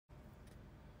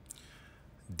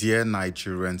Dear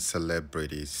Nigerian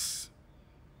celebrities,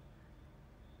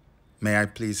 may I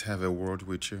please have a word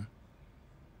with you?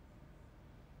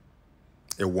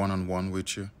 A one-on-one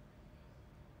with you?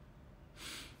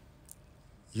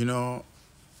 You know,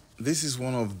 this is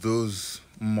one of those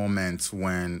moments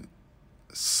when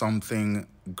something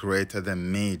greater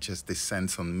than me just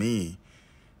descends on me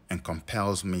and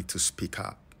compels me to speak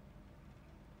up.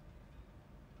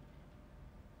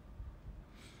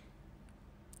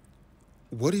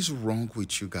 What is wrong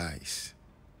with you guys?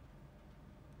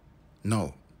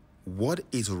 No, what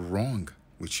is wrong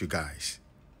with you guys?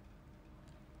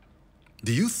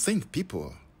 Do you think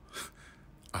people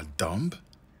are dumb?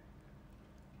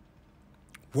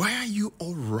 Why are you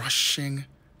all rushing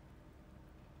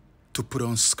to put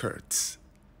on skirts?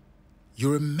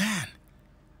 You're a man.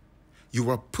 You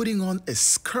are putting on a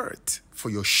skirt for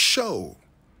your show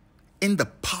in the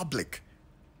public.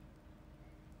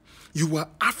 You are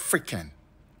African.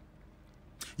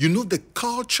 You know the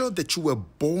culture that you were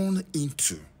born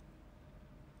into.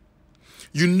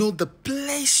 You know the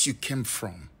place you came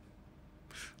from.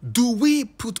 Do we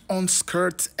put on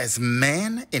skirts as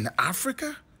men in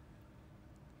Africa?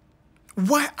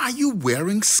 Why are you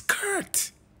wearing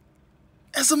skirt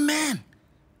as a man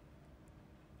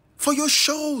for your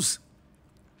shows?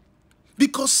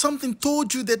 Because something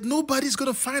told you that nobody's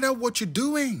going to find out what you're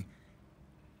doing.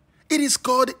 It is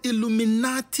called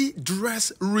Illuminati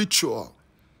dress ritual.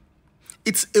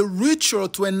 It's a ritual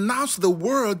to announce to the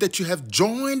world that you have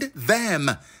joined them.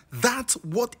 That's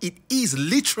what it is,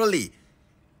 literally.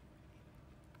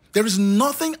 There is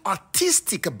nothing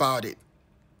artistic about it.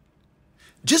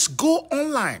 Just go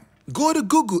online, go to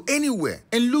Google, anywhere,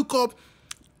 and look up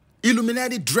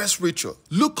Illuminati dress ritual.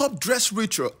 Look up dress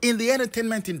ritual in the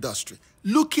entertainment industry.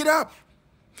 Look it up.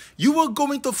 You are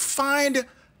going to find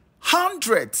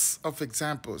hundreds of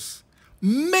examples,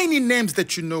 many names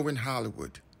that you know in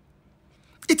Hollywood.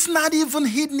 It's not even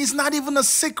hidden. It's not even a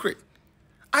secret.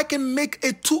 I can make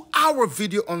a 2-hour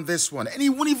video on this one, and it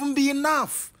won't even be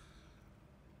enough.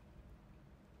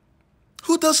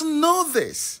 Who doesn't know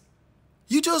this?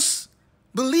 You just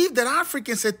believe that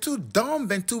Africans are too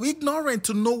dumb and too ignorant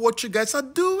to know what you guys are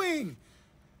doing.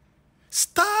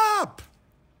 Stop.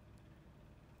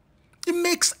 It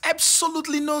makes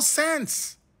absolutely no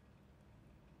sense.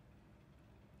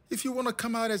 If you want to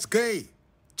come out as gay,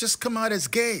 just come out as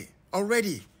gay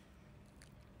already.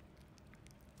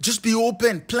 Just be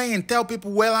open, play, and tell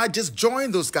people, well, I just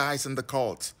joined those guys in the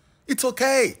cult. It's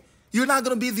okay. You're not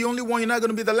going to be the only one. You're not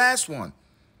going to be the last one.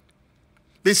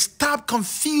 They stop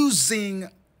confusing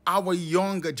our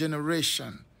younger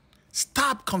generation.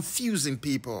 Stop confusing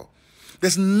people.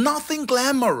 There's nothing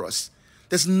glamorous.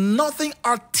 There's nothing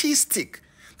artistic.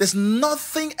 There's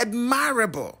nothing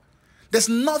admirable. There's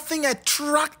nothing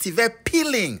attractive,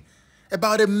 appealing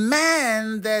about a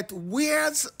man that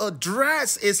wears a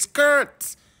dress, a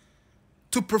skirt,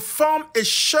 to perform a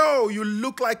show. You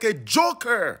look like a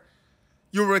joker.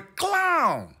 You're a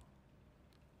clown.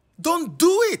 Don't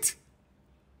do it.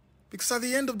 Because at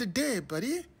the end of the day,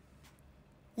 buddy,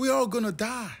 we're all going to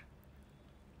die.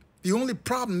 The only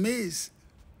problem is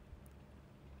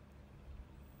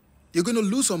you're going to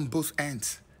lose on both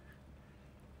ends.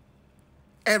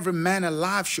 Every man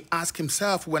alive should ask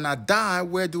himself, when I die,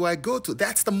 where do I go to?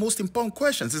 That's the most important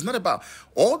question. It's not about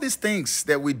all these things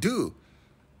that we do.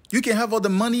 You can have all the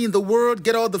money in the world,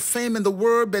 get all the fame in the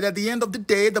world, but at the end of the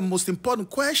day, the most important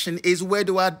question is, where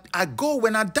do I go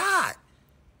when I die?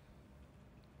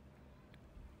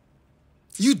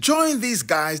 You join these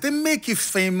guys, they make you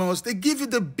famous, they give you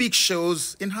the big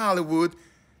shows in Hollywood,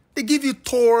 they give you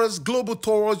tours, global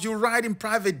tours, you ride in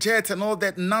private jets and all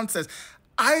that nonsense.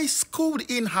 I schooled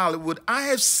in Hollywood. I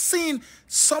have seen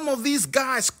some of these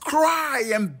guys cry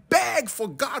and beg for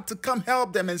God to come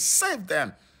help them and save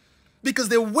them because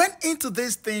they went into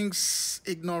these things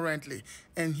ignorantly.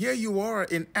 And here you are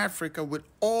in Africa with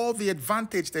all the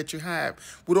advantage that you have,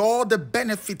 with all the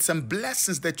benefits and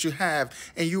blessings that you have,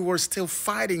 and you are still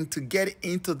fighting to get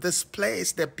into this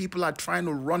place that people are trying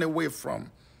to run away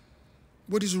from.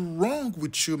 What is wrong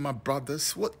with you, my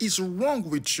brothers? What is wrong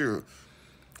with you?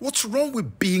 What's wrong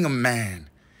with being a man?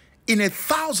 In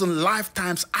 1,000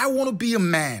 lifetimes, I want to be a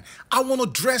man. I want to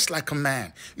dress like a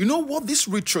man. You know what this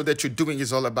ritual that you're doing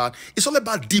is all about? It's all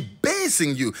about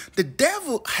debasing you. The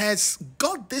devil has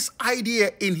got this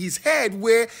idea in his head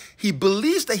where he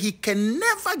believes that he can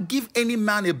never give any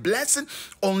man a blessing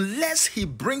unless he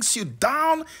brings you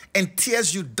down and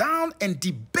tears you down and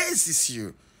debases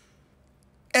you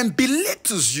and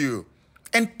belittles you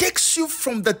and takes you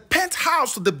from the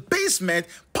penthouse to the basement,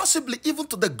 possibly even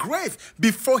to the grave,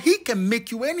 before he can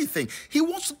make you anything. He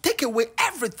wants to take away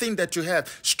everything that you have,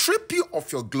 strip you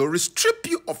of your glory, strip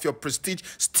you of your prestige,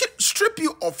 strip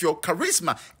you of your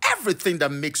charisma, everything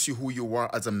that makes you who you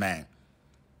are as a man.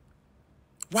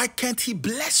 Why can't he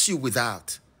bless you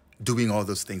without doing all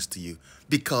those things to you?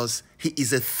 Because he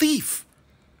is a thief.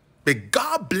 But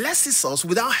God blesses us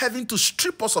without having to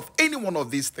strip us of any one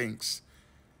of these things.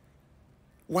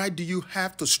 Why do you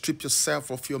have to strip yourself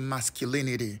of your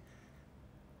masculinity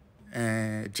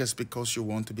just because you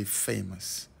want to be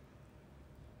famous?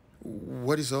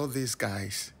 What is all this,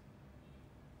 guys?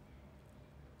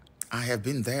 I have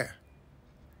been there.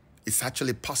 It's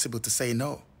actually possible to say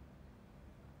no.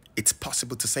 It's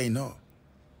possible to say no.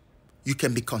 You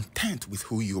can be content with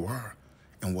who you are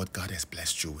and what God has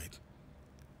blessed you with.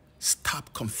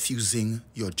 Stop confusing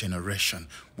your generation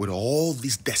with all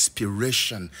this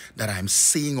desperation that I'm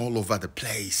seeing all over the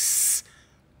place.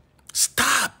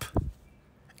 Stop.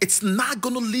 It's not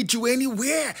going to lead you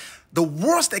anywhere. The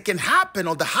worst that can happen,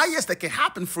 or the highest that can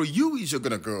happen for you, is you're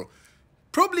going to go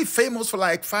probably famous for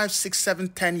like 5, 6, 7,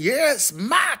 10 years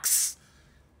max.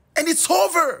 And it's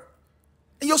over.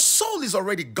 And your soul is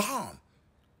already gone.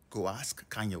 Go ask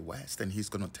Kanye West and he's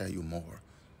going to tell you more.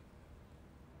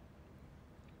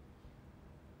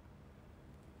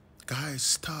 Guys,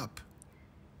 stop.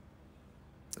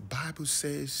 The Bible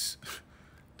says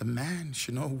the man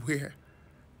should not wear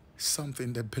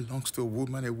something that belongs to a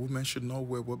woman should not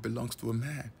wear what belongs to a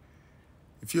man.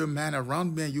 If you're a man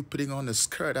around me and you're putting on a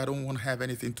skirt, I don't want to have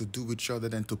anything to do with you other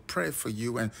than to pray for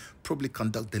you and probably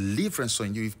conduct deliverance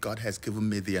on you if God has given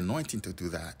me the anointing to do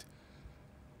that.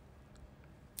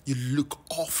 You look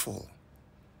awful.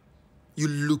 You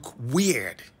look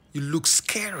weird. You look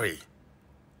scary.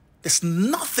 There's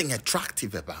nothing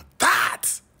attractive about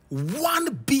that.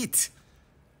 One bit.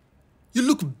 You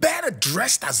look better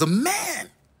dressed as a man.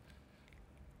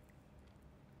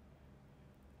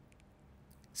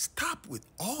 Stop with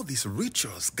all these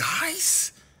rituals,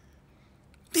 guys.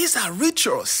 These are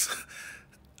rituals.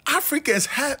 Africans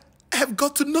have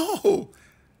got to know.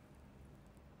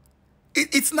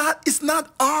 It's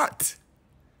not art.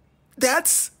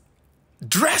 That's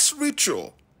dress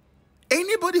ritual.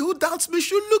 Anybody who doubts me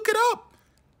should look it up.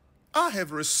 I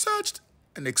have researched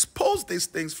and exposed these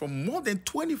things for more than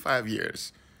 25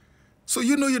 years. So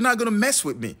you know you're not going to mess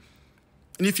with me.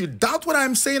 And if you doubt what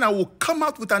I'm saying, I will come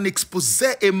out with an expose,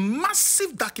 a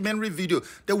massive documentary video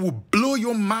that will blow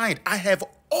your mind. I have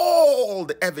all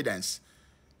the evidence.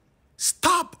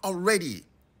 Stop already.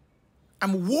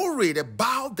 I'm worried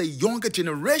about the younger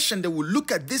generation that will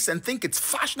look at this and think it's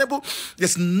fashionable.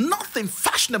 There's nothing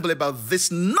fashionable about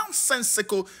this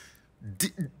nonsensical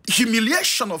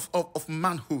humiliation of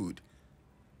manhood.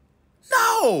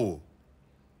 No.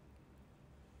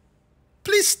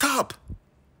 Please stop.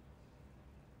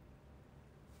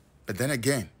 But then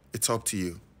again, it's up to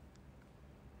you.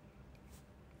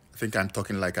 I think I'm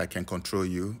talking like I can control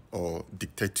you or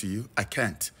dictate to you. I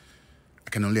can't. I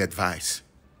can only advise.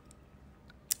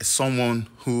 As someone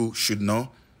who should know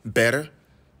better,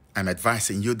 I'm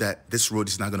advising you that this road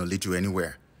is not going to lead you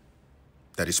anywhere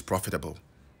that is profitable.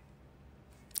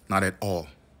 Not at all.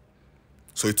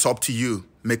 So it's up to you.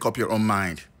 Make up your own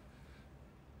mind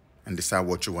and decide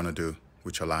what you want to do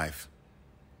with your life.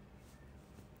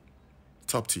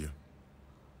 It's up to you.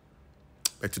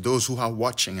 But to those who are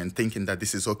watching and thinking that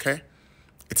this is okay,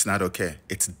 it's not okay.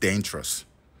 It's dangerous.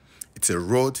 It's a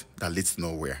road that leads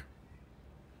nowhere.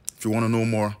 If you want to know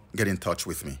more, get in touch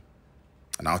with me,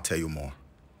 and I'll tell you more.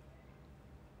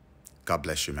 God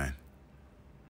bless you, man.